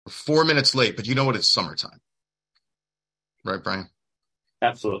We're 4 minutes late, but you know what? It's summertime. Right, Brian?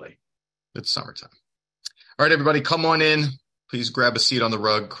 Absolutely. It's summertime. All right, everybody, come on in. Please grab a seat on the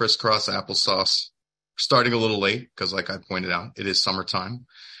rug, crisscross applesauce. Starting a little late because, like I pointed out, it is summertime.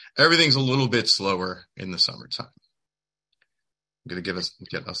 Everything's a little bit slower in the summertime. I'm going to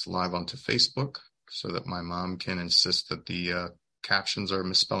get us live onto Facebook so that my mom can insist that the captions are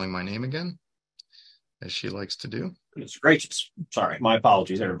misspelling my name again, as she likes to do. It's gracious. Sorry. My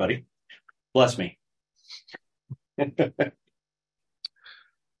apologies, everybody. Bless me.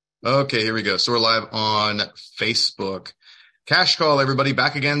 Okay, here we go. So we're live on Facebook. Cash Call, everybody.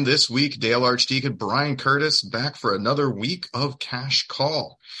 Back again this week. Dale Archdeacon, Brian Curtis, back for another week of Cash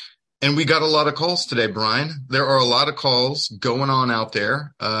Call. And we got a lot of calls today, Brian. There are a lot of calls going on out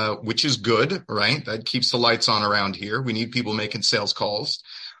there, which is good, right? That keeps the lights on around here. We need people making sales calls.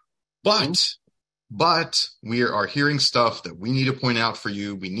 But we are hearing stuff that we need to point out for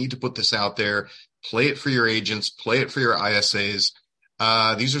you. We need to put this out there. Play it for your agents. Play it for your ISAs.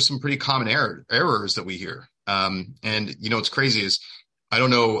 These are some pretty common errors that we hear. And you know, what's crazy is I don't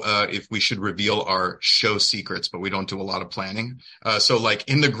know if we should reveal our show secrets, but we don't do a lot of planning. So like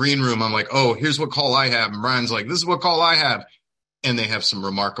in the green room, I'm like, oh, here's what call I have. And Brian's like, this is what call I have. And they have some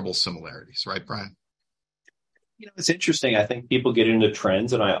remarkable similarities, right, Brian? You know, it's interesting. I think people get into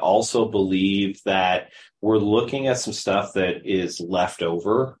trends, and I also believe that we're looking at some stuff that is left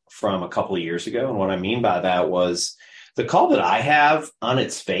over from a couple of years ago. And what I mean by that was the call that I have on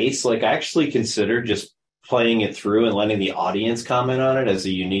its face, like I actually considered just playing it through and letting the audience comment on it as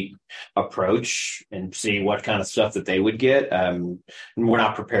a unique approach and see what kind of stuff that they would get. And we're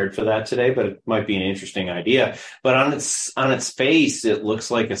not prepared for that today, but it might be an interesting idea. But on its face, it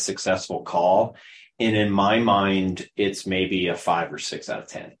looks like a successful call. And in my mind, it's maybe a 5 or 6 out of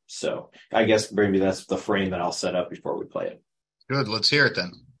 10. So I guess maybe that's the frame that I'll set up before we play it. Good. Let's hear it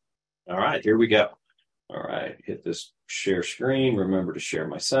then. All right, here we go. All right, hit this share screen. Remember to share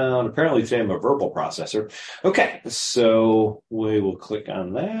my sound. Apparently today I'm a verbal processor. Okay, so we will click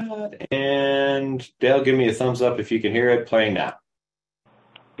on that. And Dale, give me a thumbs up if you can hear it playing now.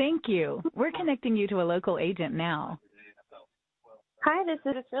 Thank you. We're connecting you to a local agent now. Hi, this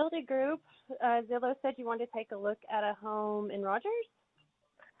is Realty Group. Zillow said you wanted to take a look at a home in Rogers?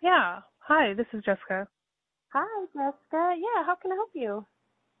 Yeah. Hi, this is Jessica. Hi, Jessica. Yeah, how can I help you?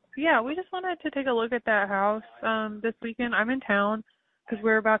 Yeah, we just wanted to take a look at that house this weekend. I'm in town because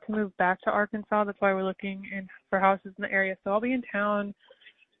we're about to move back to Arkansas. That's why we're looking for houses in the area. So I'll be in town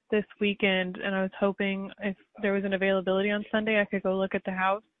this weekend, and I was hoping if there was an availability on Sunday, I could go look at the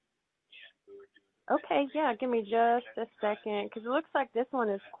house. Okay, yeah, give me just a second because it looks like this one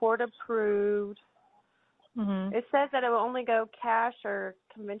is court approved. Mm-hmm. It says that it will only go cash or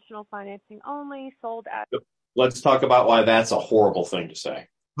conventional financing only, sold at. Let's talk about why that's a horrible thing to say.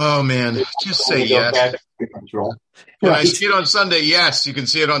 Oh, man, just say yes. Can I see it on Sunday? Yes, you can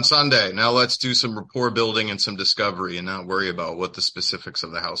see it on Sunday. Now let's do some rapport building and some discovery and not worry about what the specifics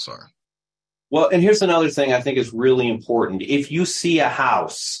of the house are. Well, and here's another thing I think is really important. If you see a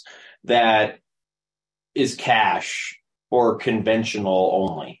house that is cash or conventional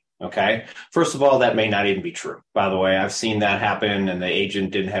only, okay? First of all, that may not even be true. By the way, I've seen that happen and the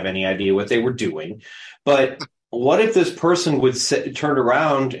agent didn't have any idea what they were doing. But what if this person would turn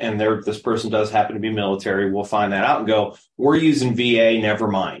around and this person does happen to be military? We'll find that out and go, we're using VA, never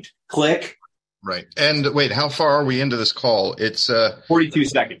mind. Click. Right. And wait, how far are we into this call? It's 42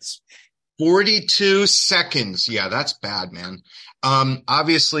 seconds. 42 seconds. Yeah, that's bad, man.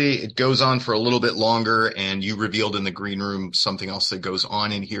 Obviously it goes on for a little bit longer and you revealed in the green room something else that goes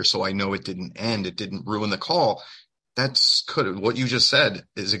on in here. So I know it didn't end. It didn't ruin the call. What you just said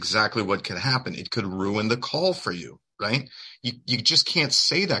is exactly what could happen. It could ruin the call for you, right? You just can't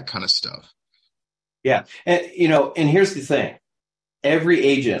say that kind of stuff. Yeah. And, and here's the thing. Every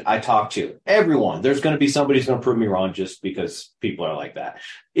agent I talk to, everyone, there's going to be somebody who's going to prove me wrong just because people are like that,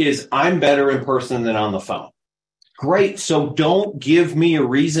 is I'm better in person than on the phone. Great. So don't give me a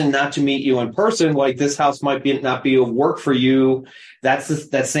reason not to meet you in person. Like this house might not be of work for you. That's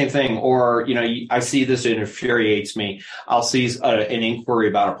that same thing. Or, I see this, it infuriates me. I'll see an inquiry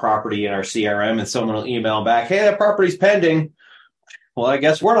about a property in our CRM and someone will email back, hey, that property's pending. Well, I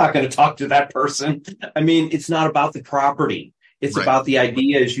guess we're not going to talk to that person. I mean, it's not about the property. It's right. About the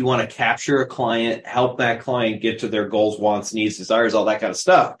idea is you want to capture a client, help that client get to their goals, wants, needs, desires, all that kind of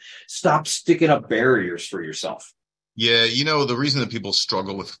stuff. Stop sticking up barriers for yourself. Yeah, the reason that people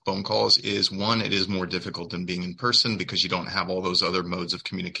struggle with phone calls is, one, it is more difficult than being in person because you don't have all those other modes of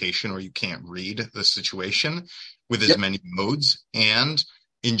communication or you can't read the situation with as many modes. And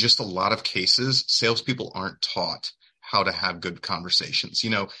in just a lot of cases, salespeople aren't taught how to have good conversations.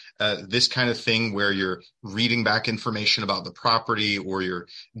 This kind of thing where you're reading back information about the property, or you're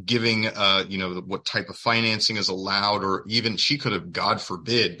giving, what type of financing is allowed, or even she could have, God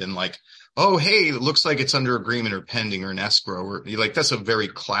forbid, been like, oh, hey, it looks like it's under agreement or pending or an escrow, or like, that's a very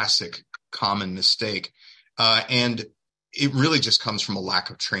classic common mistake. And it really just comes from a lack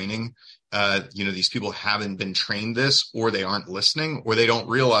of training. These people haven't been trained this, or they aren't listening, or they don't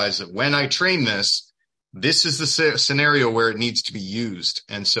realize that when I train this is the scenario where it needs to be used.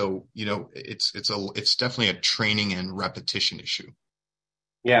 And so, it's definitely a training and repetition issue.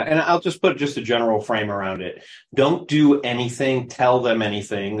 Yeah, and I'll just put just a general frame around it. Don't do anything, tell them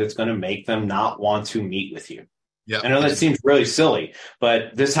anything that's going to make them not want to meet with you. Yeah, I know that seems really silly,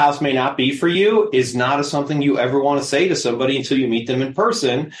 but this house may not be for you is not something you ever want to say to somebody until you meet them in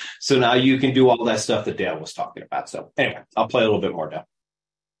person. So now you can do all that stuff that Dale was talking about. So anyway, I'll play a little bit more, Dale.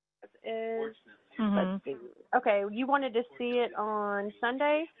 Let's see. Okay, you wanted to see it on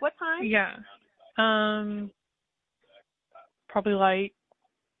Sunday? What time? Yeah. Probably like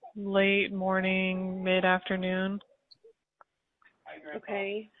late morning, mid-afternoon.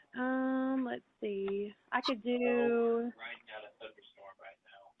 Okay. Let's see. I could do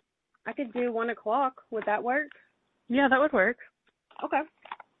 1 o'clock. Would that work? Yeah, that would work. Okay.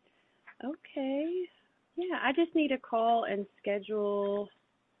 Yeah, I just need to call and schedule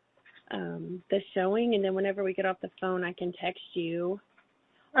the showing, and then whenever we get off the phone, I can text you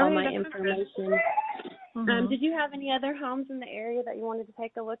all my information. Mm-hmm. Did you have any other homes in the area that you wanted to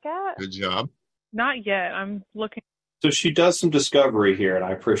take a look at? Good job. Not yet. I'm looking. So she does some discovery here, and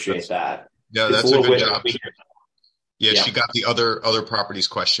I appreciate that. Yeah, It's that's a good bit job. weird. Yeah, Yeah. she got the other properties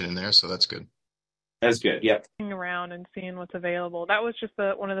question in there, so that's good. That's good. Yep. Around and seeing what's available. That was just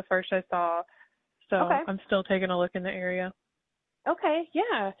one of the first I saw. So Okay. I'm still taking a look in the area. Okay,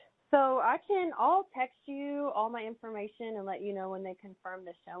 yeah. So I'll text you all my information and let you know when they confirm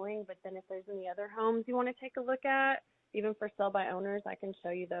the showing. But then if there's any other homes you want to take a look at, even for sell by owners, I can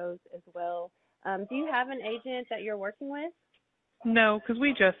show you those as well. Do you have an agent that you're working with? No, because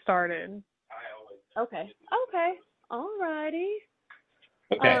we just started. Okay. All righty.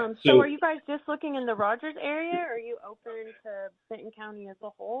 Okay. So are you guys just looking in the Rogers area, or are you open to Benton County as a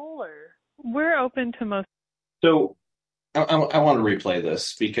whole, or? We're open to most. So I want to replay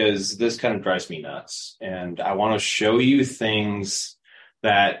this because this kind of drives me nuts. And I want to show you things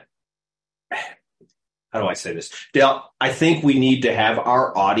that, how do I say this? Dale, I think we need to have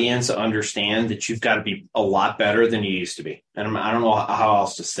our audience understand that you've got to be a lot better than you used to be. And I don't know how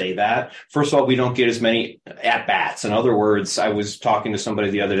else to say that. First of all, we don't get as many at-bats. In other words, I was talking to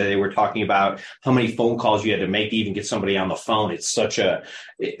somebody the other day. They were talking about how many phone calls you had to make to even get somebody on the phone.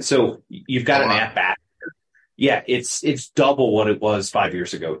 So you've got an at-bat. Yeah, it's double what it was 5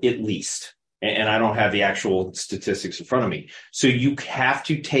 years ago, at least. And I don't have the actual statistics in front of me. So you have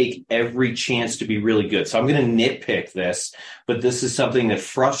to take every chance to be really good. So I'm going to nitpick this, but this is something that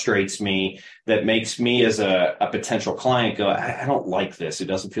frustrates me, that makes me as a potential client go, I don't like this. It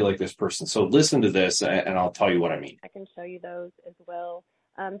doesn't feel like this person. So listen to this, and I'll tell you what I mean. I can show you those as well.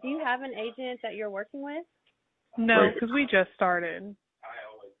 Do you have an agent that you're working with? No, because we just started.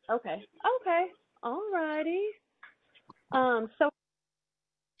 Okay. All righty. So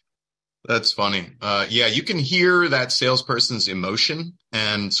That's funny. Yeah, you can hear that salesperson's emotion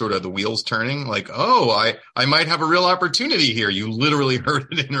and sort of the wheels turning, like, oh, I might have a real opportunity here. You literally heard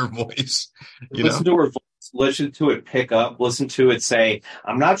it in her voice. Listen to her voice, listen to it pick up, listen to it say,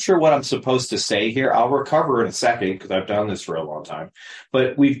 I'm not sure what I'm supposed to say here. I'll recover in a second because I've done this for a long time.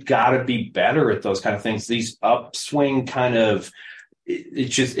 But we've got to be better at those kind of things. These upswing kind of,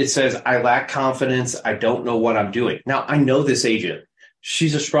 it says, I lack confidence. I don't know what I'm doing. Now, I know this agent.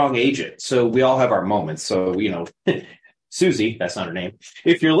 She's a strong agent. So we all have our moments. So, Susie, that's not her name.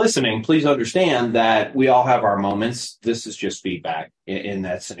 If you're listening, please understand that we all have our moments. This is just feedback in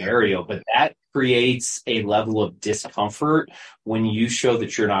that scenario. But that creates a level of discomfort when you show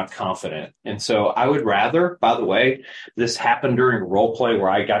that you're not confident. And so I would rather, by the way, this happened during role play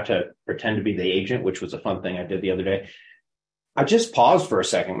where I got to pretend to be the agent, which was a fun thing I did the other day. I just paused for a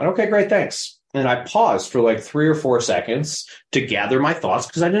second. Went, okay, great, thanks. And I paused for like 3 or 4 seconds to gather my thoughts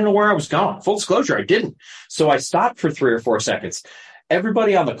because I didn't know where I was going. Full disclosure, I didn't. So I stopped for 3 or 4 seconds.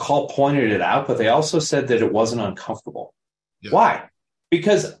 Everybody on the call pointed it out, but they also said that it wasn't uncomfortable. Yeah. Why?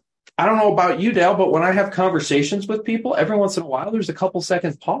 Because I don't know about you, Dale, but when I have conversations with people, every once in a while, there's a couple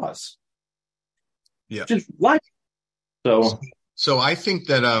seconds pause. Yeah. Just like So I think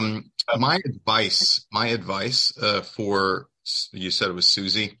that my advice for, you said it was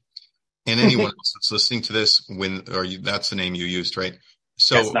Susie, and anyone else that's listening to this, that's the name you used, right?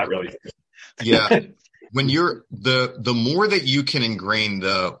 So that's not really. Yeah. when you're the more that you can ingrain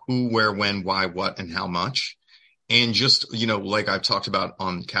the who, where, when, why, what, and how much, and just, like I've talked about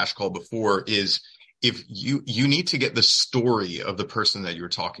on Cash Call before, is if you need to get the story of the person that you're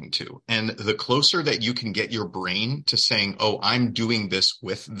talking to. And the closer that you can get your brain to saying, oh, I'm doing this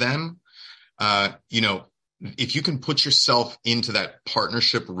with them, if you can put yourself into that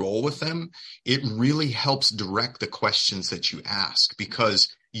partnership role with them, it really helps direct the questions that you ask,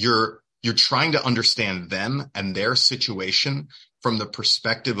 because you're trying to understand them and their situation from the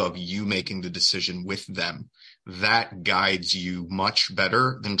perspective of you making the decision with them. That guides you much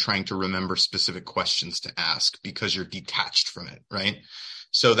better than trying to remember specific questions to ask, because you're detached from it, right?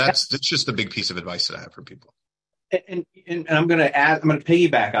 So that's just a big piece of advice that I have for people. And I'm going to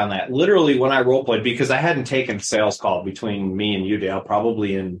piggyback on that. Literally, when I role played, because I hadn't taken a sales call between me and you, Dale,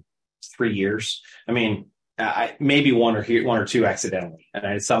 probably in 3 years. I mean, maybe one or two accidentally. And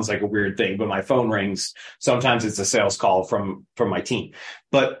it sounds like a weird thing, but my phone rings. Sometimes it's a sales call from my team.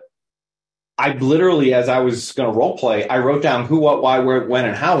 But I literally, as I was going to role play, I wrote down who, what, why, where, when,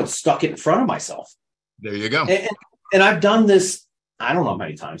 and how, and stuck it in front of myself. There you go. And I've done this, I don't know how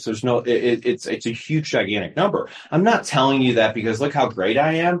many times. It's a huge, gigantic number. I'm not telling you that because look how great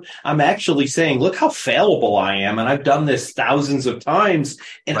I am. I'm actually saying, look how fallible I am. And I've done this thousands of times,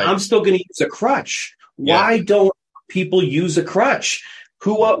 and I'm still going to use a crutch. Yeah. Why don't people use a crutch?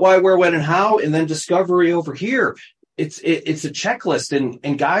 Who, what, why, where, when, and how, and then discovery over here. It's a checklist.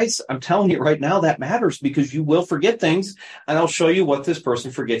 And guys, I'm telling you right now, that matters, because you will forget things, and I'll show you what this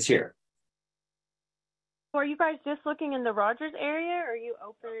person forgets here. Are you guys just looking in the Rogers area, or are you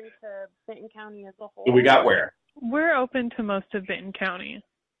open to Benton County as a whole? We got where? We're open to most of Benton County.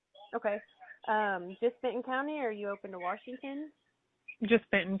 Okay. Just Benton County, or are you open to Washington? Just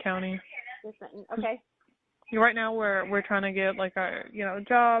Benton County. Just Benton. Okay. Right now we're trying to get like our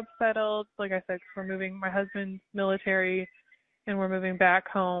job settled. Like I said, we're moving. My husband's military, and we're moving back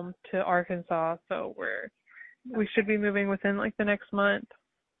home to Arkansas. So we should be moving within like the next month.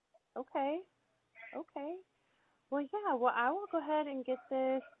 Okay. Well, yeah. Well, I will go ahead and get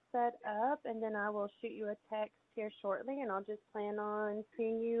this set up, and then I will shoot you a text here shortly, and I'll just plan on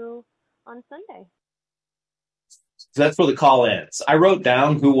seeing you on Sunday. So that's where the call ends. I wrote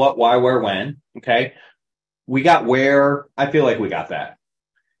down who, what, why, where, when. Okay. We got where. I feel like we got that.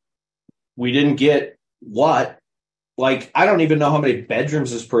 We didn't get what. Like, I don't even know how many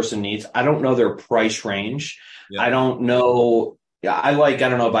bedrooms this person needs. I don't know their price range. Yeah. I don't know. I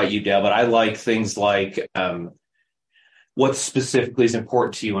don't know about you, Dale, but I like things like what specifically is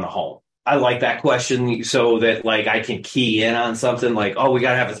important to you in a home. I like that question so that like I can key in on something like, oh, we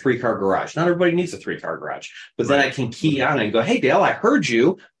got to have a 3-car garage. Not everybody needs a 3-car garage, but then I can key on it and go, hey, Dale, I heard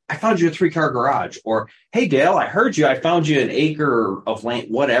you. I found you a 3-car garage. Or, hey, Dale, I heard you. I found you an acre of land,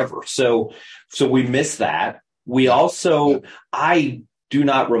 whatever. So we miss that. We also, I do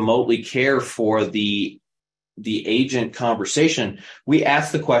not remotely care for the agent conversation. We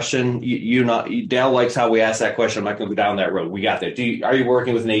ask the question, Dale likes how we ask that question. I'm not going to go down that road. We got that. Are you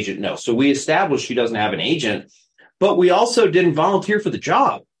working with an agent? No. So we established she doesn't have an agent, but we also didn't volunteer for the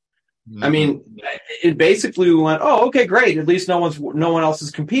job. Mm-hmm. I mean, it basically we went, oh, okay, great. At least no one else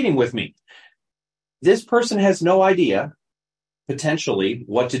is competing with me. This person has no idea potentially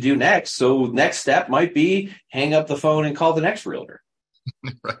what to do next. So next step might be hang up the phone and call the next realtor.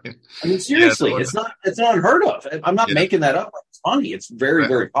 Right. I mean, seriously, it's not unheard of. I'm not making that up. It's funny. It's very,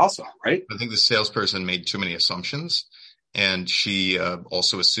 very possible, right? I think the salesperson made too many assumptions, and she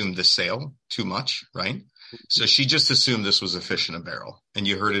also assumed the sale too much, right? So she just assumed this was a fish in a barrel, and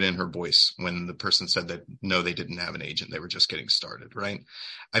you heard it in her voice when the person said that no, they didn't have an agent; they were just getting started, right?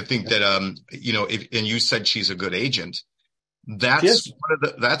 I think that and you said she's a good agent.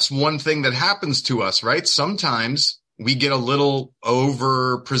 That's one thing that happens to us, right? Sometimes we get a little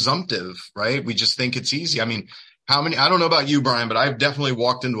over presumptive, right? We just think it's easy. I mean, I don't know about you, Brian, but I've definitely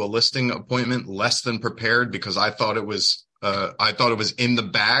walked into a listing appointment less than prepared because I thought it was in the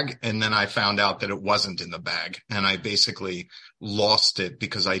bag. And then I found out that it wasn't in the bag. And I basically lost it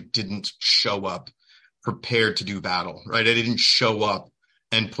because I didn't show up prepared to do battle, right? I didn't show up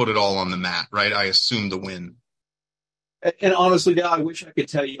and put it all on the mat, right? I assumed the win. And honestly, Dale, I wish I could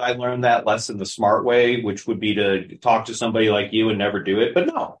tell you I learned that lesson the smart way, which would be to talk to somebody like you and never do it. But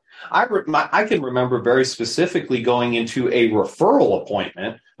no, I can remember very specifically going into a referral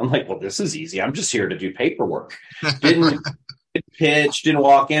appointment. I'm like, well, this is easy. I'm just here to do paperwork. Didn't pitch, didn't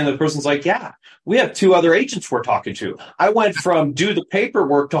walk in. The person's like, yeah, we have 2 other agents we're talking to. I went from do the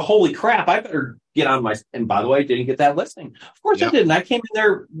paperwork to holy crap, I better get on and by the way, I didn't get that listing. Of course I didn't. I came in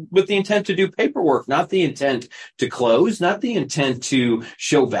there with the intent to do paperwork, not the intent to close, not the intent to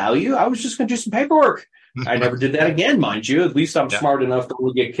show value. I was just going to do some paperwork. I never did that again, mind you. At least I'm smart enough to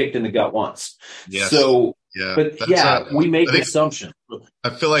only get kicked in the gut once. Yes. So, we make assumptions. I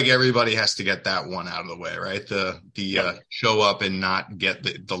feel like everybody has to get that one out of the way, right? The show up and not get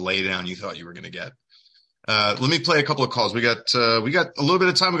the lay down you thought you were going to get. Let me play a couple of calls. We got a little bit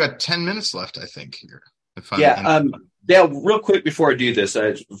of time. We got 10 minutes left, I think, here. Dale, real quick before I do this,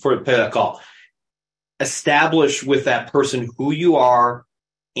 before I play that call, establish with that person who you are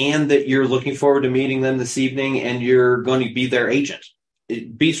and that you're looking forward to meeting them this evening and you're going to be their agent.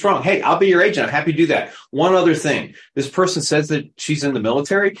 Be strong. Hey, I'll be your agent. I'm happy to do that. One other thing. This person says that she's in the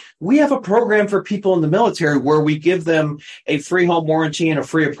military. We have a program for people in the military where we give them a free home warranty and a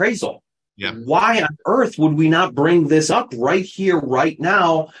free appraisal. Yeah. Why on earth would we not bring this up right here, right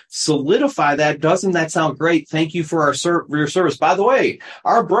now? Solidify that. Doesn't that sound great? Thank you for your service. By the way,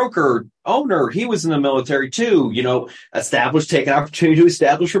 our broker owner, he was in the military too. Take an opportunity to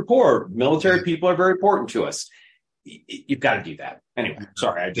establish rapport. Military people are very important to us. You've got to do that. Anyway,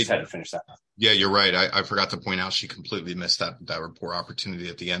 sorry, I just had to finish that. Yeah, you're right. I forgot to point out she completely missed that rapport opportunity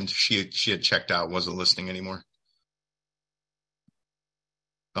at the end. She had checked out, wasn't listening anymore.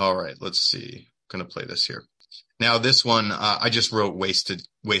 All right, let's see. I'm going to play this here. Now, this one, I just wrote wasted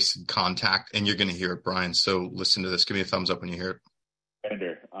contact, and you're going to hear it, Brian. So listen to this. Give me a thumbs up when you hear it.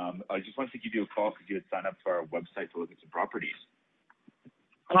 Ender, I just wanted to give you a call because you had signed up to our website to look at some properties.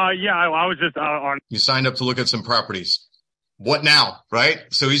 I was just on. You signed up to look at some properties. What now, right?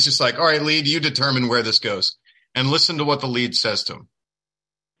 So he's just like, all right, lead, you determine where this goes. And listen to what the lead says to him.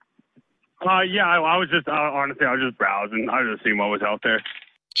 I was just, honestly, I was just browsing. I was just seeing what was out there.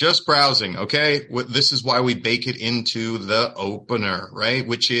 Just browsing, okay? This is why we bake it into the opener, right?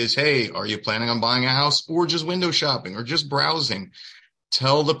 Which is, hey, are you planning on buying a house or just window shopping or just browsing?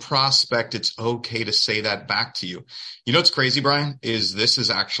 Tell the prospect it's okay to say that back to you. You know what's crazy, Brian, is this is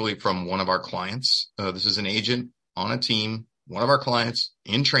actually from one of our clients. This is an agent on a team, one of our clients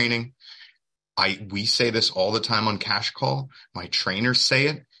in training. We say this all the time on Cash Call. My trainers say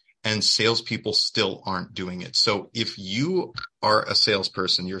it. And salespeople still aren't doing it. So if you are a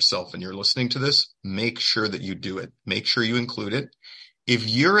salesperson yourself and you're listening to this, make sure that you do it. Make sure you include it. If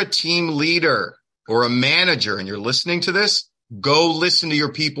you're a team leader or a manager and you're listening to this, go listen to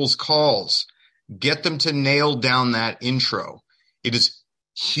your people's calls. Get them to nail down that intro. It is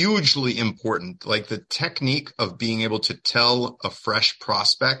hugely important. Like the technique of being able to tell a fresh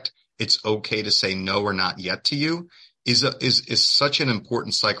prospect it's okay to say no or not yet to you is such an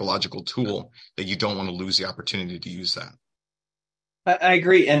important psychological tool that you don't want to lose the opportunity to use that. I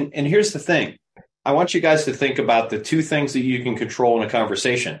agree. And here's the thing. I want you guys to think about the two things that you can control in a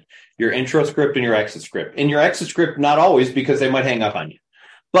conversation, your intro script and your exit script. In your exit script, not always, because they might hang up on you.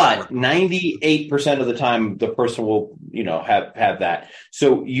 But 98% of the time, the person will, have that.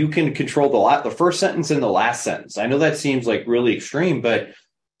 So you can control the first sentence and the last sentence. I know that seems like really extreme, but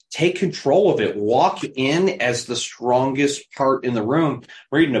take control of it. Walk in as the strongest part in the room.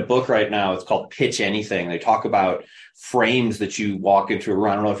 I'm reading a book right now. It's called Pitch Anything. They talk about frames that you walk into a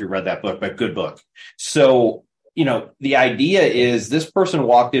room. I don't know if you read that book, but good book. So, the idea is this person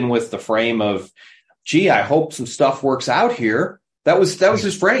walked in with the frame of, gee, I hope some stuff works out here. That was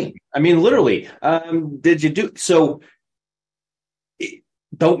his frame. I mean, literally, did you do so?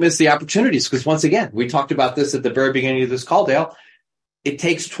 Don't miss the opportunities. Because once again, we talked about this at the very beginning of this call, Dale. It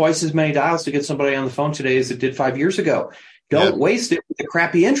takes twice as many dials to get somebody on the phone today as it did 5 years ago. Don't waste it with a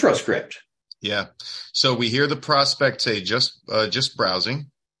crappy intro script. Yeah. So we hear the prospect say, just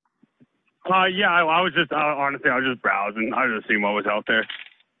browsing. I was just, honestly, I was just browsing. I was just seeing what was out there.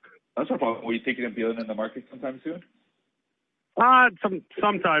 That's no problem. Were you thinking of being in the market sometime soon?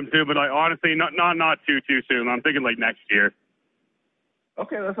 Sometime too, but honestly, not too soon. I'm thinking like next year.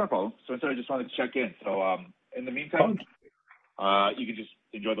 Okay, that's no problem. So I just wanted to check in. So in the meantime, you can just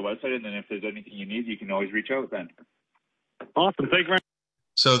enjoy the website, and then if there's anything you need, you can always reach out then. Awesome. Thank you very much.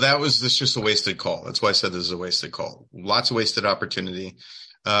 So this just a wasted call. That's why I said this is a wasted call. Lots of wasted opportunity.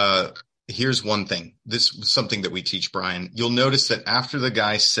 Here's one thing. This is something that we teach, Brian. You'll notice that after the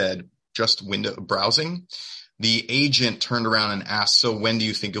guy said just window browsing, the agent turned around and asked, so when do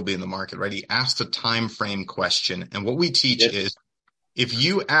you think you'll be in the market, right? He asked a time frame question. And what we teach is, if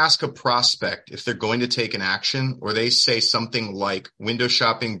you ask a prospect if they're going to take an action, or they say something like window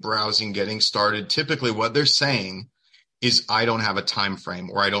shopping, browsing, getting started, typically what they're saying is, I don't have a time frame,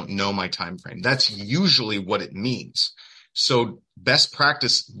 or I don't know my time frame. That's usually what it means. So best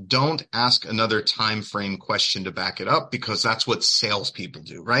practice, don't ask another time frame question to back it up, because that's what salespeople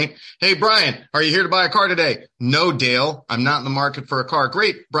do, right? Hey, Brian, are you here to buy a car today? No, Dale, I'm not in the market for a car.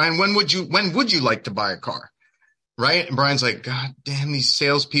 Great, Brian, when would you like to buy a car? Right? And Brian's like, God damn, these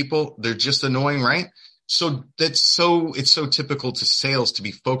salespeople, they're just annoying, right? So it's so typical to sales to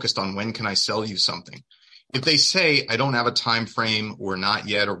be focused on when can I sell you something. If they say, I don't have a time frame or not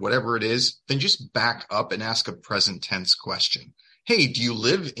yet or whatever it is, then just back up and ask a present tense question. Hey, do you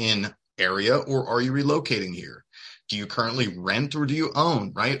live in area or are you relocating here? Do you currently rent or do you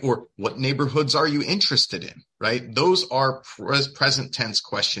own, right? Or what neighborhoods are you interested in, right? Those are present tense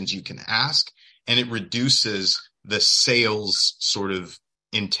questions you can ask, and it reduces the sales sort of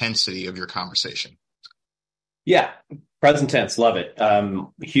intensity of your conversation. Yeah. Present tense. Love it.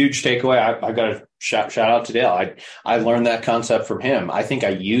 Huge takeaway. I got to shout out to Dale. I learned that concept from him. I think I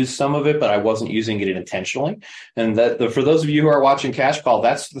used some of it, but I wasn't using it intentionally. And for those of you who are watching Cash Call,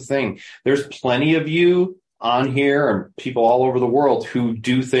 that's the thing. There's plenty of you on here and people all over the world who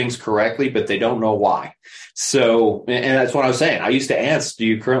do things correctly, but they don't know why. So, and that's what I was saying. I used to ask, do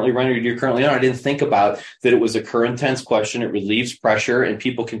you currently rent or do you currently own? I didn't think about that it was a current tense question. It relieves pressure and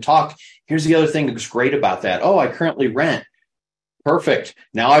people can talk. Here's the other thing that was great about that. Oh, I currently rent. Perfect.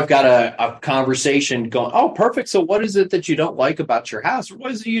 Now I've got a conversation going, oh, perfect. So what is it that you don't like about your house?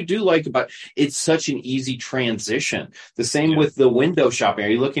 What is it you do like about it? It's such an easy transition. The same with the window shopping. Are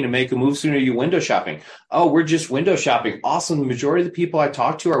you looking to make a move soon? Are you window shopping? Oh, we're just window shopping. Awesome. The majority of the people I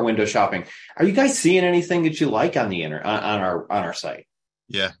talk to are window shopping. Are you guys seeing anything that you like on the on our site?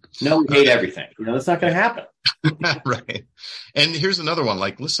 Yeah. No, we hate everything. That's not going to happen. Right. And here's another one.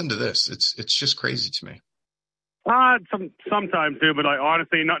 Like, listen to this. It's just crazy to me. Sometimes too, but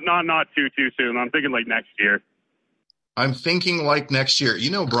honestly, not too soon. I'm thinking like next year. I'm thinking like next year.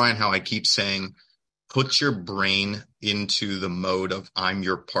 You know, Brian, how I keep saying, put your brain into the mode of I'm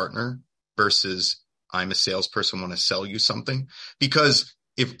your partner versus I'm a salesperson, want to sell you something. Because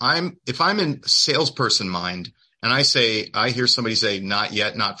if I'm in salesperson mind and I hear somebody say, not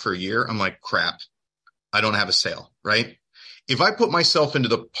yet, not for a year, I'm like, crap, I don't have a sale, right? If I put myself into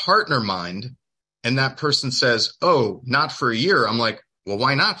the partner mind, and that person says, oh, not for a year, I'm like, well,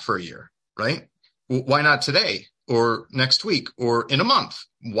 why not for a year, right? Why not today or next week or in a month?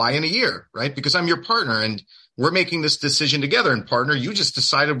 Why in a year, right? Because I'm your partner and we're making this decision together. And partner, you just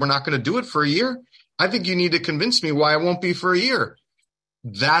decided we're not going to do it for a year. I think you need to convince me why it won't be for a year.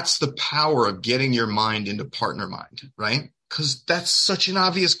 That's the power of getting your mind into partner mind, right? Because that's such an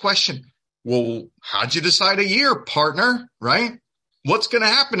obvious question. Well, how'd you decide a year, partner, right? What's going to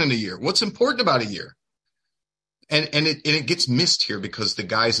happen in a year? What's important about a year? And it gets missed here because the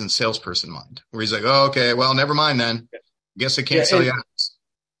guy's in salesperson mind where he's like, oh, okay, well, never mind then. Guess I can't sell you apps.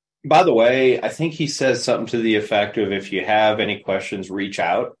 By the way, I think he says something to the effect of if you have any questions, reach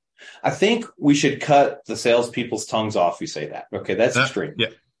out. I think we should cut the salespeople's tongues off if you say that. Okay, that's extreme. Yeah,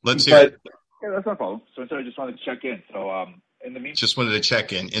 let's hear it. Yeah, that's no problem. So I just wanted to check in. So in the meantime. Just wanted to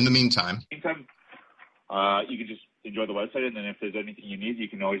check in. In the meantime. You can just enjoy the website, and then if there's anything you need, you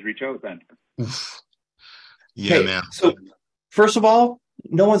can always reach out then. Oof. Yeah, man. So first of all,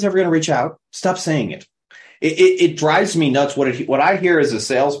 no one's ever going to reach out. Stop saying it. It drives me nuts. What I hear as a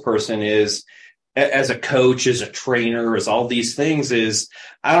salesperson is, as a coach, as a trainer, as all these things is,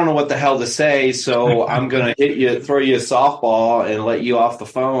 I don't know what the hell to say, so I'm going to throw you a softball and let you off the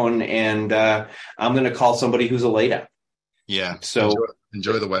phone, and I'm going to call somebody who's a laydown. Yeah. So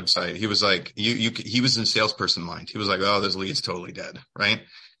enjoy the website. He was like, he was in salesperson mind. He was like, oh, this lead's totally dead. Right.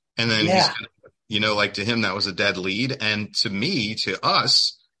 And then, like to him, that was a dead lead. And to me, to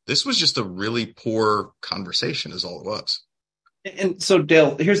us, this was just a really poor conversation is all it was. And so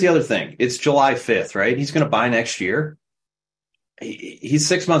Dale, here's the other thing. It's July 5th, right? He's going to buy next year. He's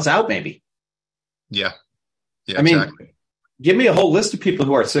 6 months out, maybe. Yeah. I mean, give me a whole list of people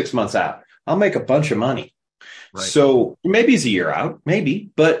who are 6 months out. I'll make a bunch of money. Right. So maybe he's a year out,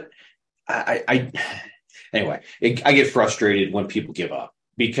 maybe, but I get frustrated when people give up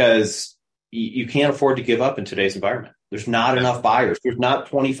because you can't afford to give up in today's environment. There's not enough buyers. There's not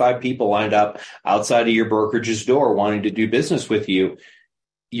 25 people lined up outside of your brokerage's door wanting to do business with you.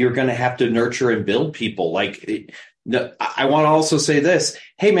 You're going to have to nurture and build people. I want to also say this.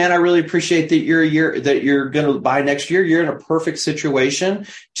 Hey, man, I really appreciate that you're going to buy next year. You're in a perfect situation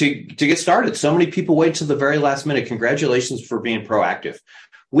to get started. So many people wait till the very last minute. Congratulations for being proactive.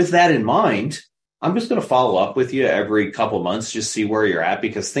 With that in mind, I'm just going to follow up with you every couple of months, just see where you're at,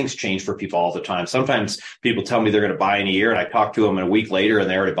 because things change for people all the time. Sometimes people tell me they're going to buy in a year and I talk to them a week later and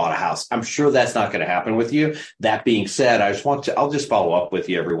they already bought a house. I'm sure that's not going to happen with you. That being said, I'll just follow up with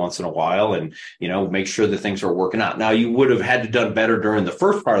you every once in a while and, make sure that things are working out. Now, you would have had to done better during the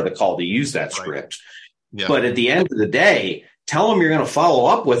first part of the call to use that script. Yeah. But at the end of the day, tell them you're going to follow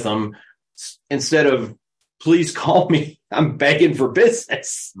up with them instead of please call me. I'm begging for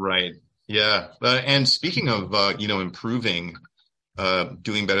business. Right. Yeah. And speaking of, improving,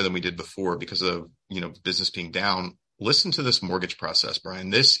 doing better than we did before because of business being down, listen to this mortgage process, Brian.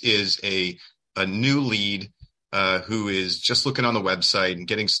 This is a new lead who is just looking on the website and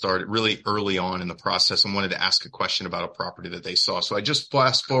getting started really early on in the process and wanted to ask a question about a property that they saw. So I just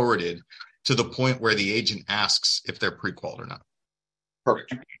fast forwarded to the point where the agent asks if they're pre-qualified or not.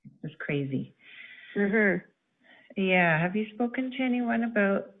 Perfect. That's crazy. Mhm. Yeah. Have you spoken to anyone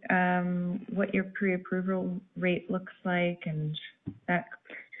about what your pre-approval rate looks like and that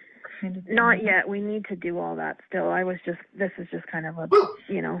kind of thing? Not yet. We need to do all that still. This is just kind of a,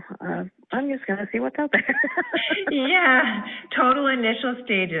 I'm just going to see what's out there. Yeah, total initial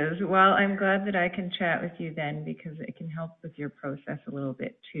stages. Well, I'm glad that I can chat with you then because it can help with your process a little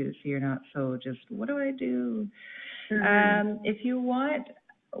bit too. So you're not so just, what do I do? If you want,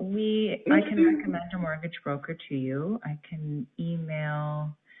 I can recommend a mortgage broker to you. I can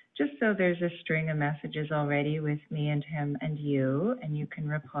email, just so there's a string of messages already with me and him and you can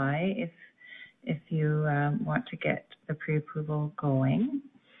reply if you want to get the pre-approval going.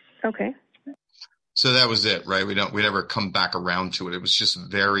 Okay. So that was it, right? We never come back around to it. It was just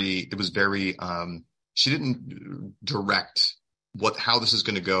very, she didn't direct how this is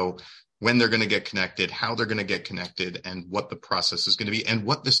going to go, when they're going to get connected, how they're going to get connected, and what the process is going to be, and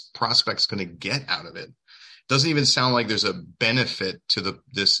what this prospect's going to get out of it. Doesn't even sound like there's a benefit to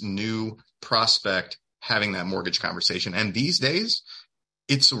this new prospect having that mortgage conversation. And these days,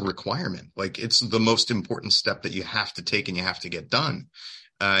 it's a requirement. Like, it's the most important step that you have to take and you have to get done.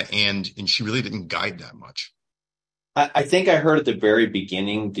 And she really didn't guide that much. I think I heard at the very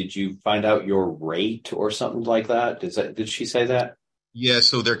beginning, did you find out your rate or something like that? Did she say that? Yeah,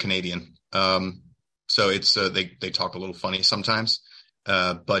 so they're Canadian. So it's they talk a little funny sometimes.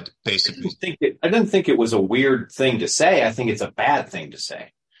 But basically, I didn't think it was a weird thing to say. I think it's a bad thing to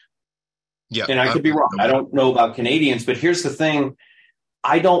say. Yeah, and I could be wrong. I don't know about Canadians, but here's the thing: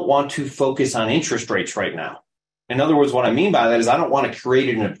 I don't want to focus on interest rates right now. In other words, what I mean by that is I don't want to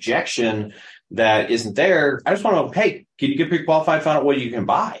create an objection that isn't there. I just want to know, hey, can you get pre-qualified? Find out what you can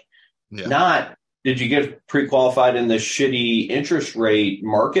buy. Yeah. Not, did you get pre-qualified in the shitty interest rate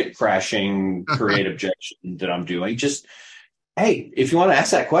market crashing create objection that I'm doing? Just, hey, if you want to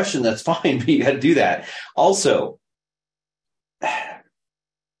ask that question, that's fine, but you got to do that. Also,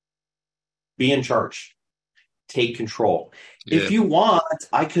 be in charge. Take control. Yeah. If you want,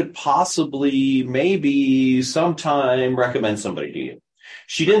 I could possibly maybe sometime recommend somebody to you.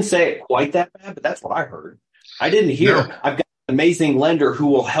 She didn't say it quite that bad, but that's what I heard. I didn't hear. No. I've got an amazing lender who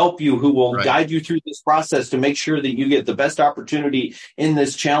will help you, who will guide you through this process to make sure that you get the best opportunity in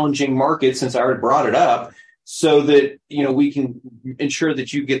this challenging market, since I already brought it up, so that, we can ensure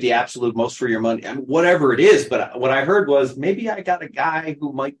that you get the absolute most for your money. I mean, whatever it is. But what I heard was, maybe I got a guy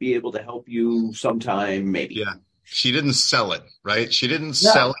who might be able to help you sometime, maybe. Yeah. She didn't sell it, right? She didn't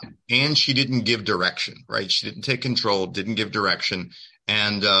sell it, and she didn't give direction, right? She didn't take control, didn't give direction.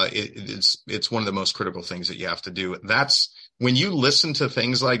 And it's one of the most critical things that you have to do. That's when you listen to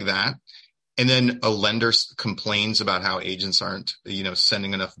things like that, and then a lender complains about how agents aren't,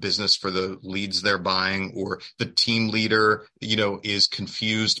 sending enough business for the leads they're buying, or the team leader, is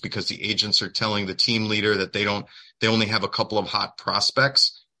confused because the agents are telling the team leader that they only have a couple of hot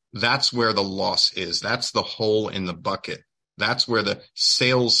prospects. That's where the loss is. That's the hole in the bucket. That's where the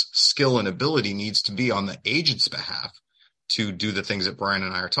sales skill and ability needs to be on the agent's behalf to do the things that Brian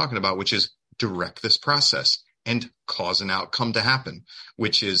and I are talking about, which is direct this process and cause an outcome to happen,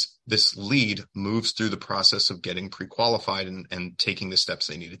 which is this lead moves through the process of getting pre-qualified and taking the steps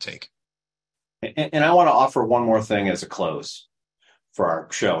they need to take. And I want to offer one more thing as a close for our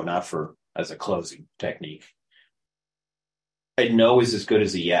show, not as a closing technique. A no is as good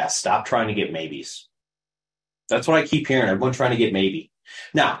as a yes. Stop trying to get maybes. That's what I keep hearing. Everyone trying to get maybe.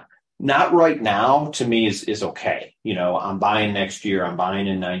 Now, not right now, to me, is okay. I'm buying next year. I'm buying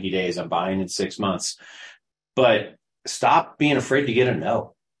in 90 days. I'm buying in 6 months. But stop being afraid to get a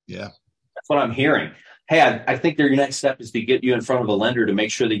no. Yeah. That's what I'm hearing. Hey, I think your next step is to get you in front of a lender to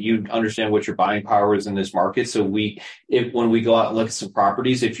make sure that you understand what your buying power is in this market. So when we go out and look at some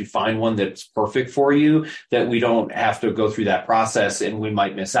properties, if you find one that's perfect for you, that we don't have to go through that process and we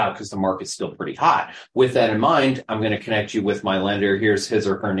might miss out because the market's still pretty hot. With that in mind, I'm going to connect you with my lender. Here's his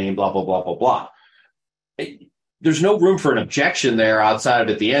or her name, blah, blah, blah, blah, blah. There's no room for an objection there outside of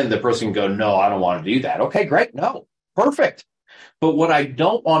at the end. The person can go, no, I don't want to do that. Okay, great. No, perfect. But what I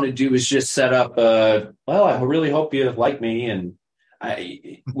don't want to do is just set up I really hope you like me. And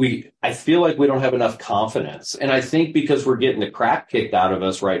I feel like we don't have enough confidence. And I think because we're getting the crap kicked out of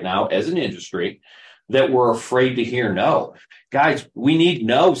us right now as an industry, that we're afraid to hear no. Guys, we need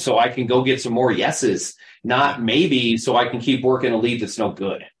no so I can go get some more yeses, not maybe so I can keep working a lead that's no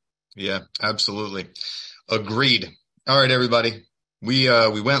good. Yeah, absolutely. Agreed. All right, everybody. We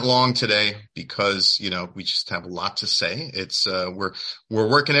went long today because, we just have a lot to say. It's, we're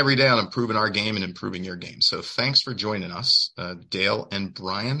working every day on improving our game and improving your game. So thanks for joining us. Dale and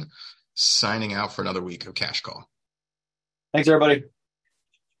Brian signing out for another week of Cash Call. Thanks, everybody.